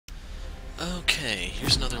Okay,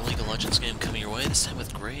 here's another League of Legends game coming your way, this time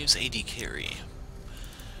with Graves AD Carry.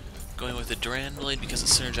 Going with the Duran Blade because it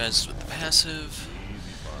synergizes with the passive.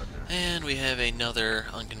 And we have another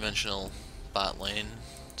unconventional bot lane,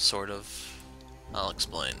 sort of. I'll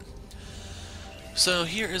explain. So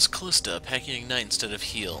here is Kalista, packing Ignite instead of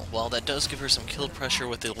heal. While that does give her some kill pressure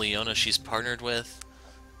with the Leona she's partnered with,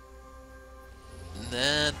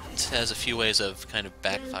 that has a few ways of kind of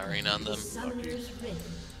backfiring on them.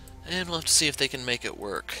 And we'll have to see if they can make it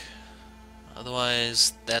work.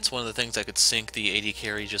 Otherwise, that's one of the things that could sink the AD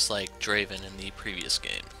carry just like Draven in the previous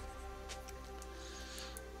game.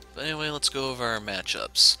 But anyway, let's go over our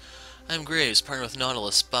matchups. I'm Graves, partnered with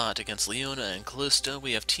Nautilus bot against Leona and Kalista.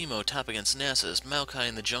 We have Teemo top against Nasus, Maokai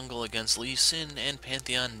in the jungle against Lee Sin, and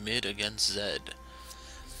Pantheon mid against Zed.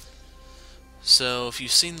 So, if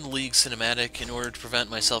you've seen the League cinematic, in order to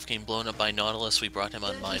prevent myself getting blown up by Nautilus, we brought him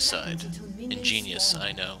on my side. Ingenious,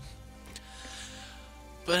 I know.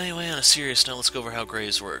 But anyway, on a serious note, let's go over how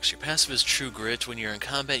Graves works. Your passive is True Grit. When you're in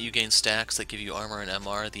combat, you gain stacks that give you armor and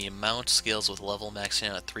MR. The amount scales with level,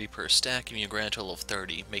 maxing out at 3 per stack, giving you a grand total of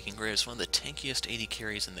 30, making Graves one of the tankiest AD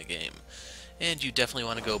carries in the game. And you definitely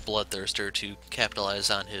want to go Bloodthirster to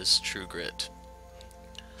capitalize on his True Grit.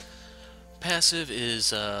 Passive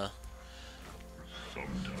is,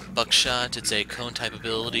 Buckshot. It's a cone type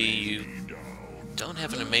ability. You don't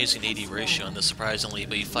have an amazing AD ratio on this, surprisingly,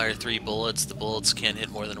 but you fire 3 bullets. The bullets can't hit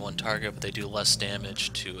more than one target, but they do less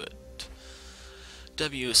damage to it.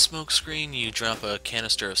 W is Smokescreen. You drop a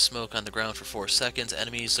canister of smoke on the ground for 4 seconds.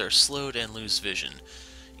 Enemies are slowed and lose vision.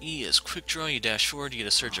 E is Quick Draw. You dash forward, you get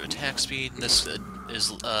a surge of attack speed, and this is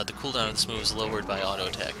the cooldown of this move is lowered by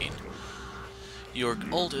auto-attacking. Your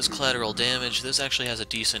ult is Collateral Damage. This actually has a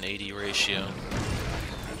decent AD ratio.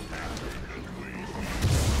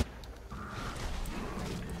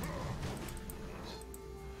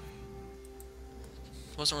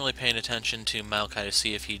 Wasn't really paying attention to Maokai to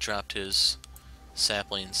see if he dropped his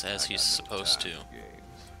saplings as he's supposed to.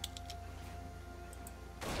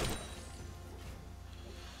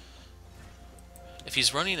 If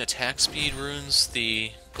he's running attack speed runes,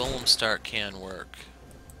 the Golem start can work.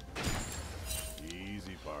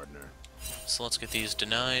 Easy, partner. So let's get these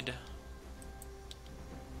denied.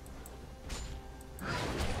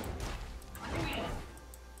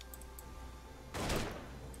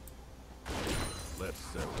 Let's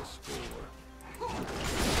set the score.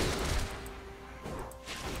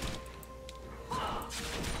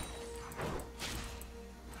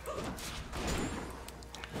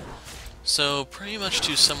 So, pretty much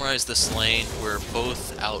to summarize this lane, we're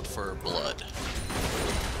both out for blood.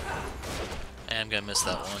 And I'm gonna miss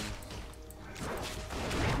that one.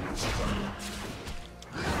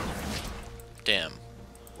 Damn.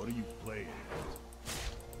 What are you playing?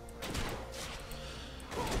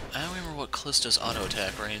 I don't remember what Kalista's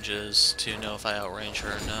auto-attack range is to know if I outrange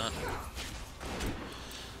her or not.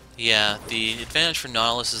 Yeah, the advantage for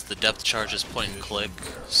Nautilus is the depth charge is point and click,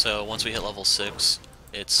 so once we hit level 6,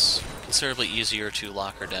 it's considerably easier to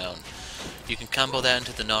lock her down. You can combo that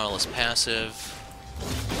into the Nautilus passive.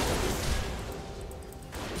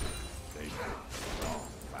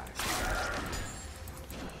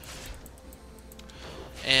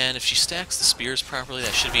 And if she stacks the spears properly,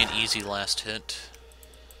 that should be an easy last hit.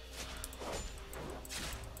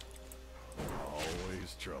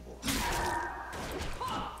 Always trouble.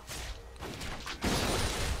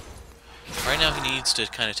 Right now he needs to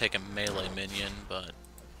kind of take a melee minion, but...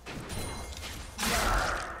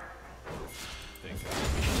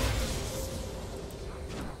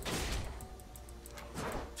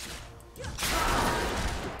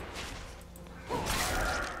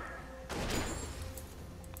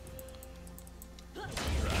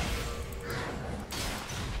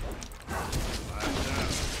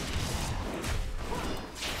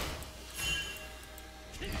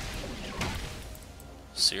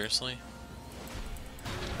 Seriously?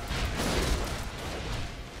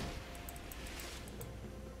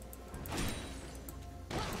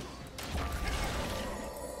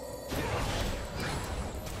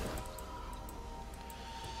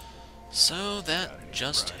 So that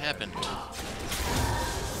just happened.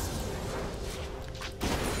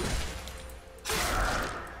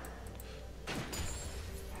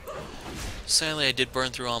 Sadly, I did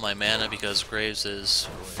burn through all my mana because Graves is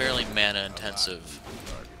fairly mana intensive.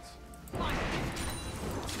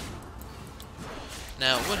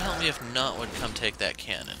 Now, it would help me if Naut would come take that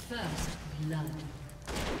cannon. First blood.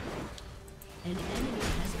 An enemy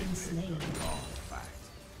has been slain.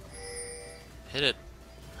 Hit it.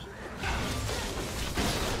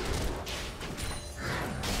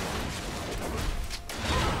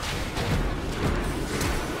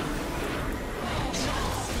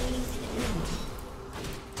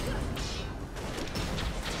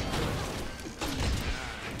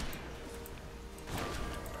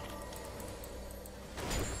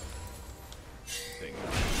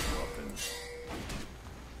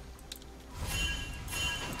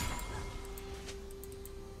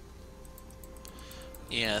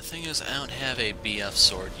 Yeah, the thing is, I don't have a BF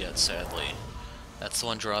sword yet, sadly. That's the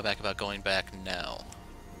one drawback about going back now.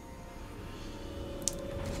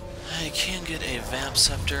 I can get a Vamp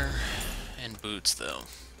Scepter and boots, though.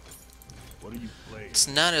 What are you playing? It's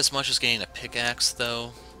not as much as getting a pickaxe,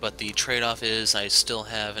 though, but the trade-off is I still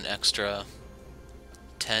have an extra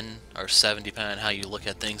 10 or 7, depending on how you look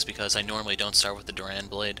at things, because I normally don't start with the Duran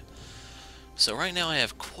Blade. So right now I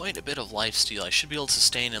have quite a bit of lifesteal. I should be able to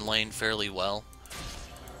sustain in lane fairly well.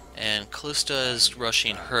 And Kalista is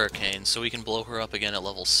rushing Hurricane, so we can blow her up again at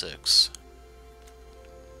level 6.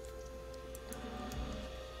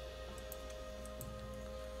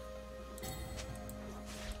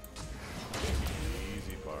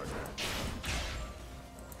 Easy, partner.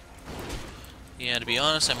 Yeah, to be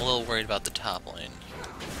honest, I'm a little worried about the top lane.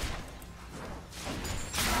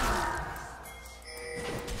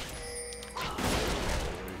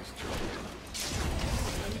 Always trouble.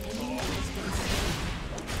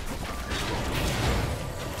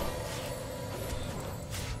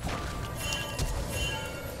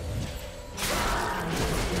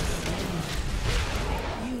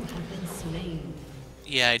 You have been slain.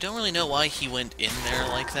 Yeah, I don't really know why he went in there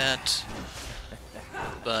like that,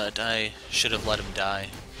 but I should have let him die.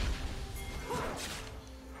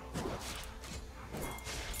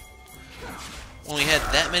 When we had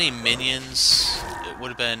that many minions, it would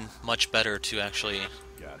have been much better to actually...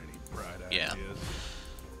 Got any bright Yeah. ideas?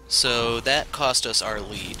 So that cost us our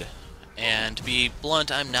lead. And to be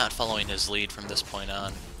blunt, I'm not following his lead from this point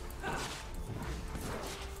on.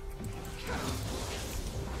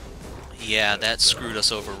 Yeah, that screwed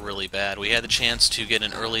us over really bad. We had the chance to get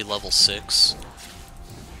an early level 6.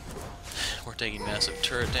 We're taking massive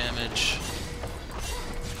turret damage.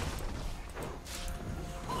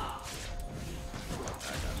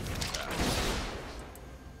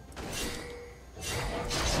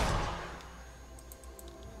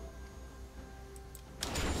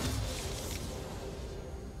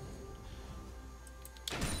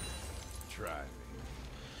 Try me.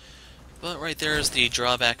 But right there is the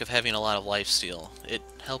drawback of having a lot of lifesteal. It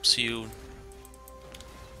helps you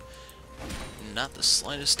not the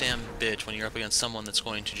slightest damn bitch when you're up against someone that's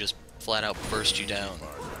going to just flat out burst you down.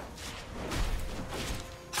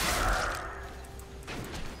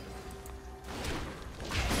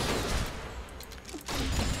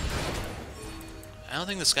 I don't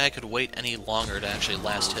think this guy could wait any longer to actually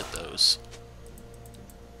last hit those.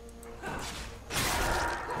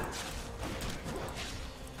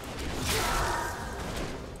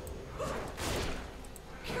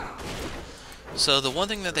 So the one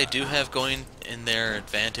thing that they do have going in their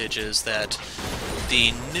advantage is that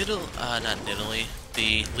the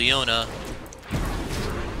the Leona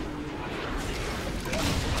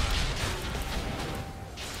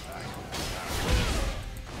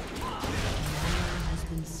Has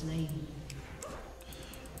been slain.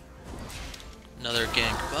 another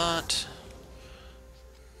gank bot.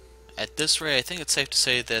 At this rate, I think it's safe to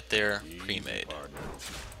say that they're pre-made. Partner.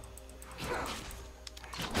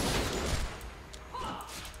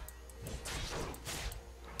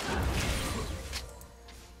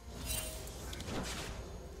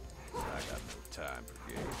 I got no time for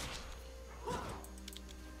games.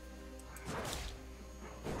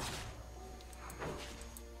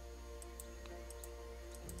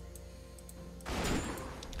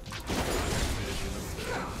 Vision of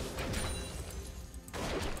death.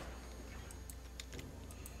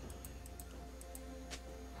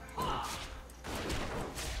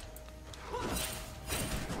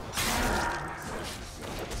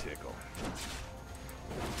 Tickle.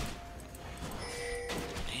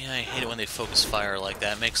 Yeah, I hate it when they focus fire like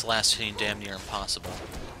that. It makes last hitting damn near impossible.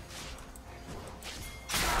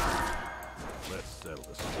 Let's settle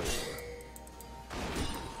the score.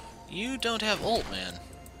 You don't have ult, man.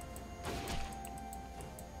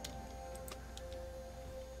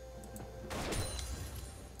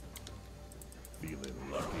 Feeling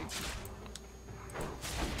lucky.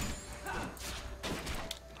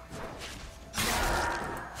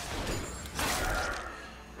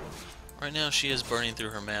 Right now she is burning through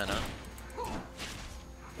her mana.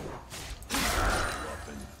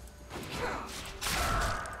 Weapon.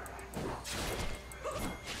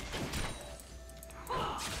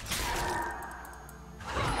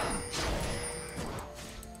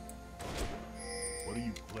 What are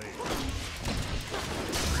you playing?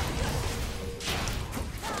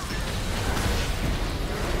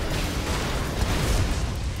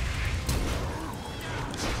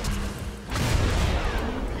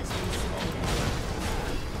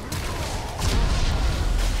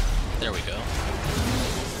 There we go.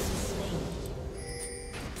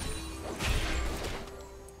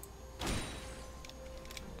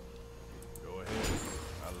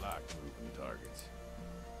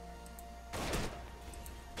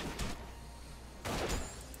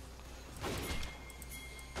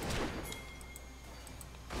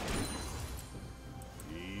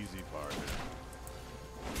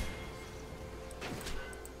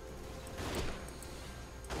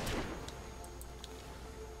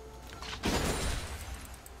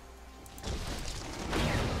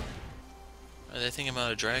 they think I'm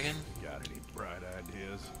out of dragon? Got any bright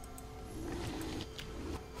ideas?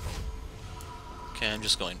 Okay, I'm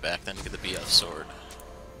just going back then to get the BF sword.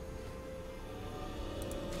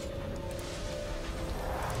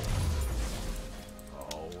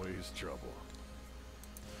 Always trouble.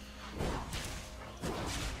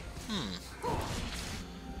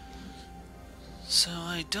 So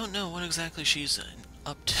I don't know what exactly she's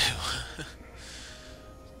up to.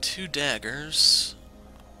 2 daggers.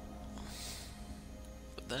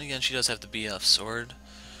 But then again, she does have the BF sword.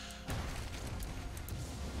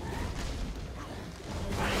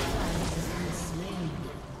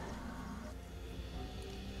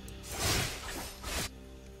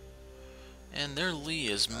 And their Lee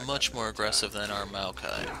is much more aggressive than our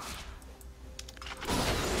Maokai.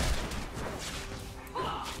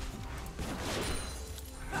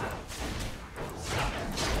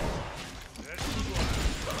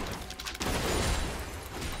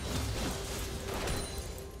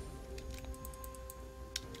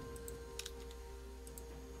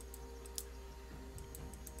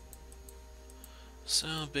 So,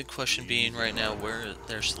 big question being right now,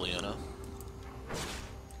 there's Leona.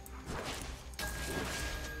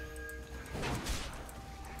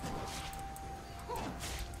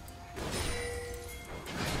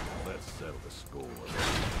 Let's settle the score.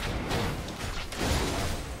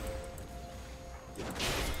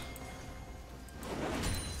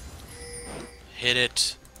 Hit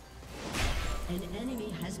it. An enemy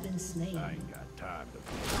has been slain. I ain't got time to.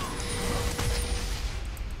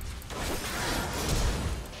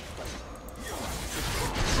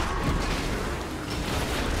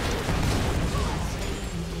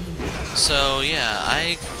 So yeah,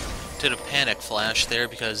 I did a panic flash there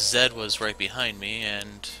because Zed was right behind me,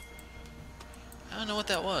 and I don't know what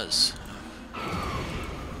that was. Always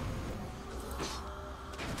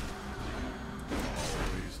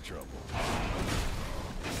trouble.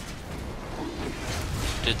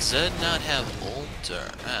 Did Zed not have ult,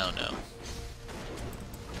 or I don't know.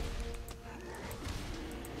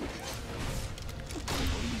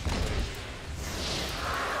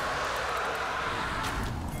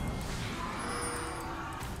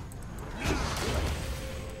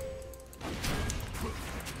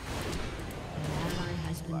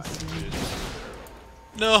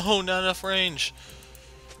 No, not enough range.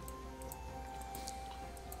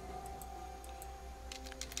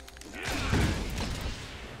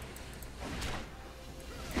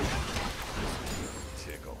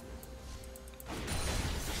 Tickle.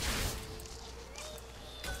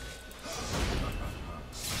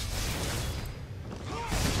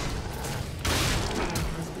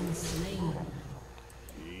 Has been slain.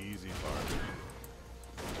 Easy part.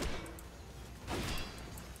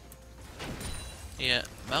 Yeah,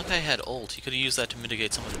 Maokai had ult. He could have used that to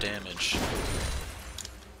mitigate some of the damage.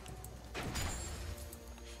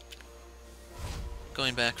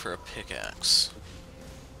 Going back for a pickaxe.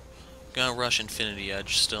 Gonna rush Infinity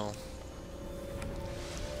Edge still.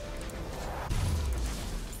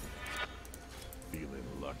 Feeling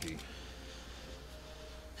lucky.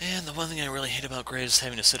 And the one thing I really hate about Grade is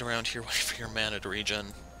having to sit around here waiting for your mana to regen.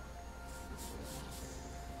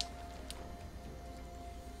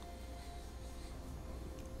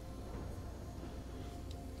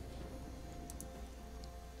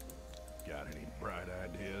 Got any bright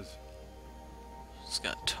ideas? It's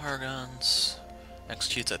got Targons.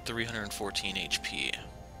 Executes at 314 HP.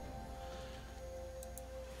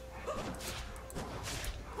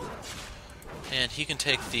 And he can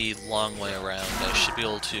take the long way around. I should be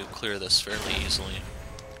able to clear this fairly easily.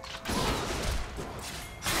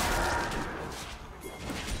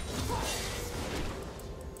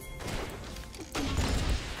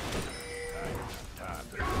 Time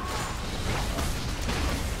to.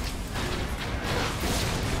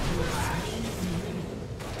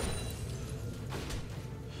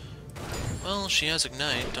 Well, she has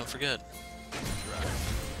Ignite, don't forget. Has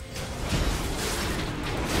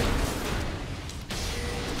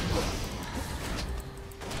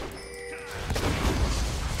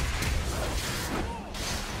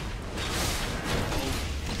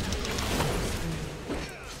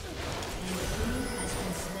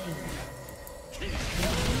been slain.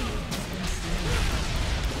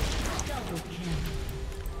 Double kill.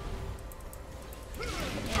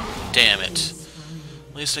 Damn it.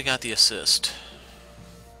 At least I got the assist.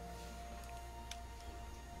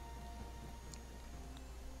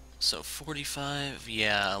 So 45,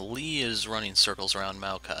 yeah, Lee is running circles around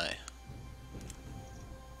Maokai.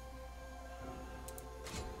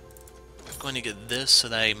 I'm going to get this so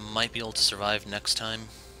that I might be able to survive next time.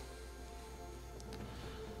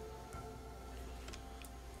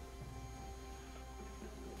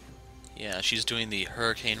 Yeah, she's doing the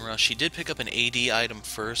Hurricane Rush. She did pick up an AD item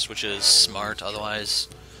first, which is smart, otherwise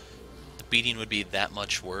the beating would be that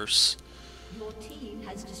much worse. Your team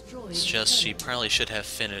has destroyed It's a just she turret. probably should have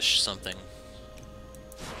finished something.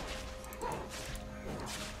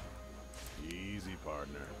 Easy,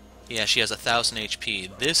 partner. Yeah, she has 1,000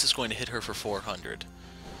 HP. This is going to hit her for 400.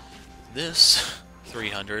 This,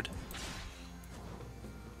 300.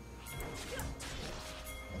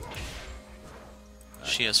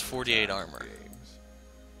 She has 48 armor.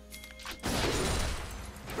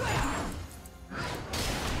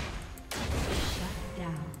 Shut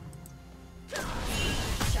down.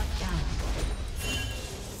 Shut down.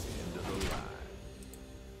 End of the line.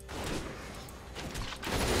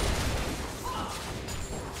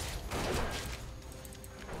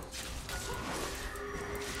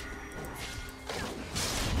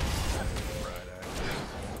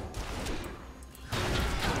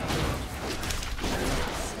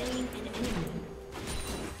 Slain an enemy.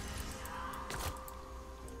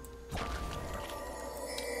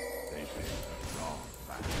 They picked the wrong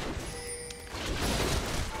fight.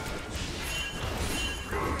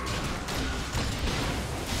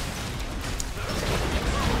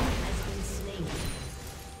 Has been slain.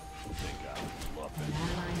 Think I'm An bluffing.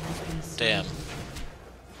 ally has been slain. Damn.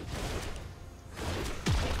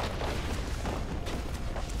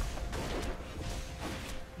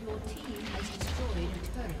 Your team has destroyed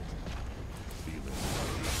a turret. Feeling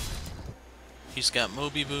lucky. He's got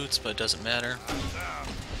Moby boots, but it doesn't matter.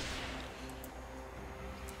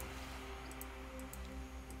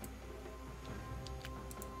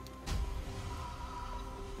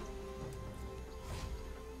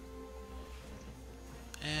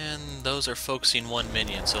 And those are focusing one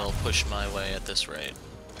minion, so I'll push my way at this rate.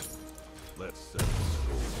 Let's settle the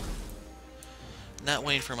score. Not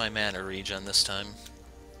waiting for my mana regen this time.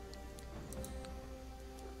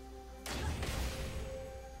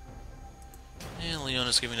 And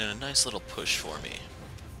Leona's giving it a nice little push for me.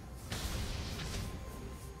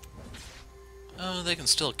 Oh, they can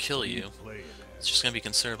still kill you. Play it It's just going to be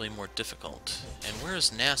considerably more difficult. And where is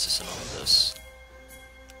Nasus in all of this?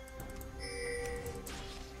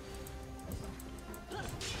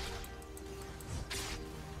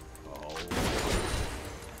 Oh,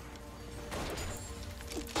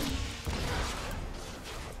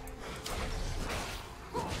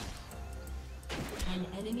 An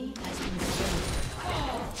enemy has been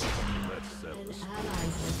slain. let's settle An the score. ally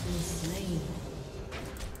has been slain.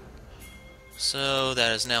 So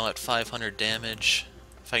that is now at 500 damage.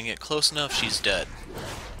 If I can get close enough, she's dead.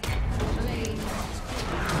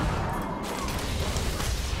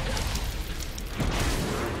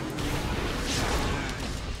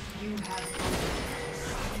 You have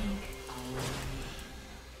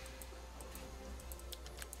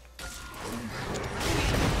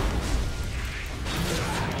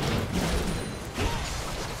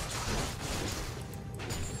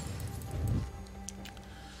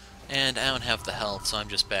And I don't have the health, so I'm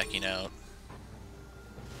just backing out.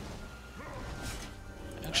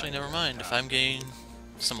 Actually, never mind. If I'm getting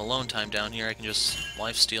some alone time down here, I can just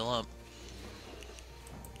lifesteal up.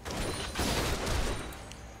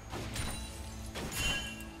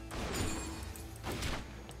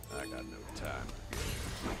 I got no time.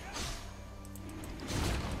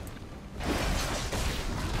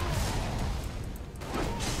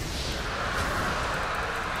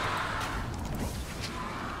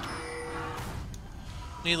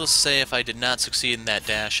 Needless to say, if I did not succeed in that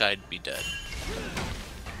dash, I'd be dead.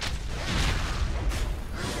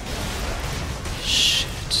 Shit.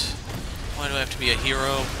 Why do I have to be a hero?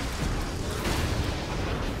 An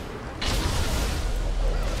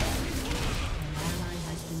ally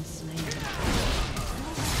has been slain.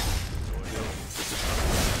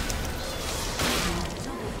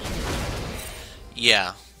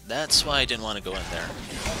 Yeah, that's why I didn't want to go in there.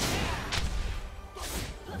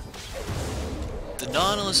 The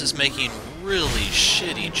Nautilus is making really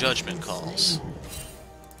shitty judgment calls.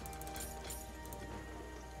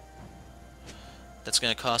 That's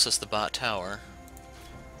going to cost us the bot tower.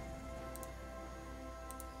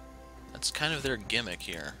 That's kind of their gimmick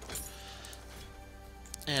here.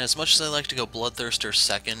 And as much as I like to go Bloodthirster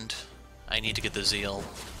second, I need to get the Zeal.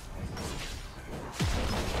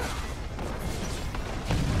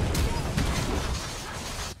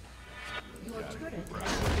 Your turret has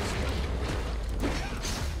been destroyed.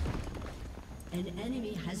 An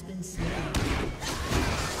enemy has been slain.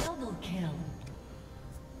 Double kill.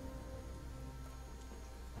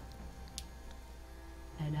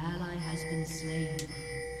 An ally has been slain.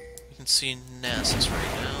 You can see Nasus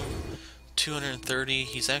right now. 230.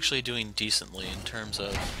 He's actually doing decently in terms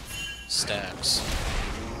of stacks.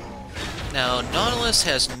 Now, Nautilus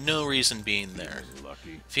has no reason being there.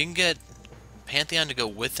 Lucky. If you can get Pantheon to go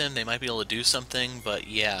with him, they might be able to do something, but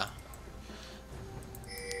yeah.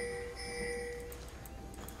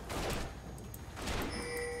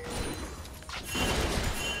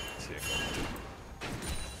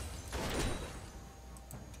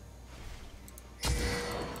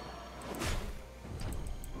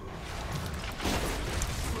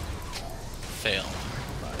 Fail.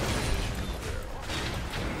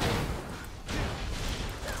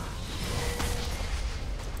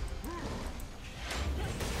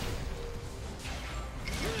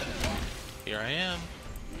 Here I am.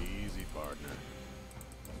 Easy, partner.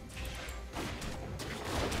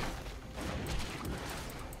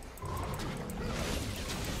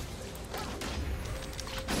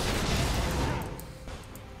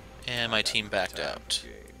 And my team backed out.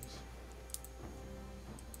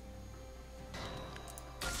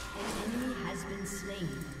 An enemy has been slain.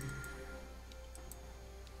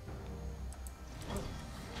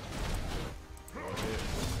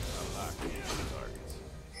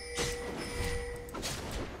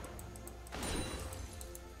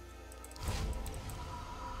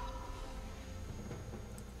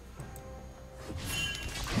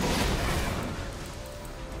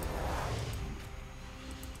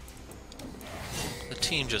 The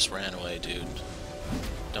team just ran away, dude.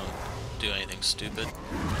 Don't do anything stupid.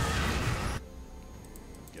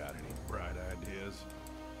 Got any bright ideas?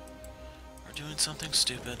 We're doing something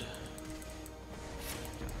stupid.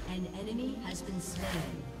 An enemy has been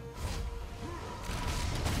slain.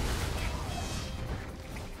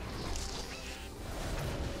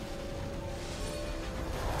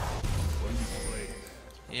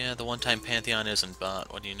 Yeah, the one-time Pantheon isn't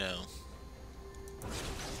bot. What do you know?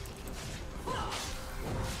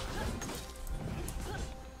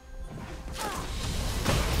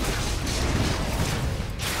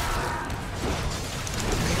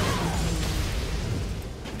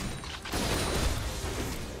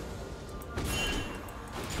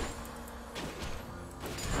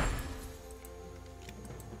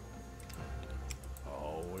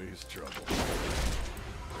 Always trouble.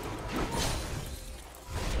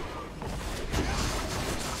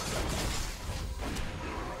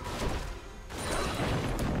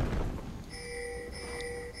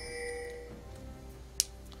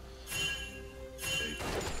 They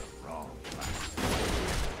picked the wrong fight.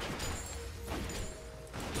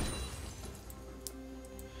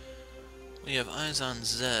 We have eyes on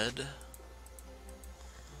Zed.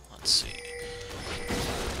 Let's see.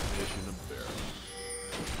 Mission of barrel.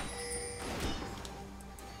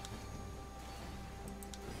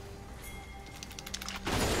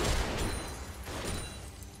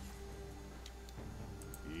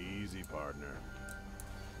 Easy, partner.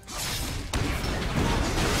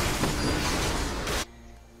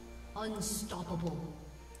 Unstoppable.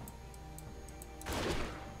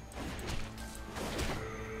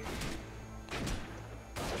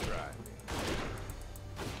 Try me.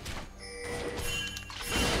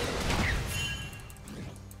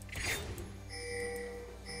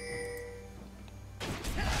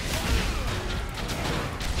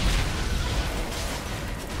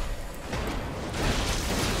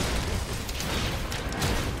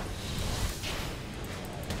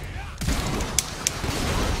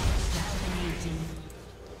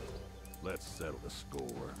 Let's settle the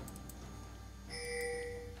score.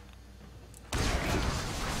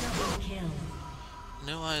 Double kill.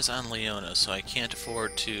 No eyes on Leona, so I can't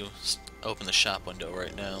afford to open the shop window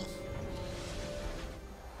right now.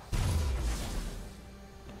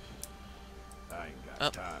 I ain't got Oh,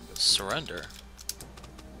 time to surrender.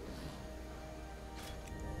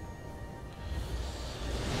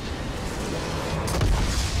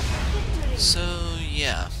 So,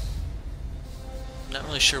 yeah. Not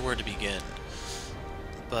really sure where to begin.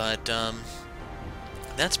 But,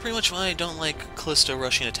 that's pretty much why I don't like Kalista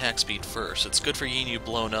rushing attack speed first. It's good for getting you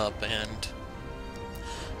blown up, and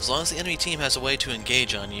as long as the enemy team has a way to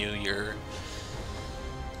engage on you, you're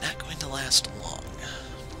not going to last long.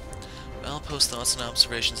 I'll post thoughts and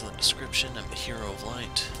observations in the description. I'm the Hero of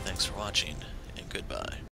Light. Thanks for watching, and goodbye.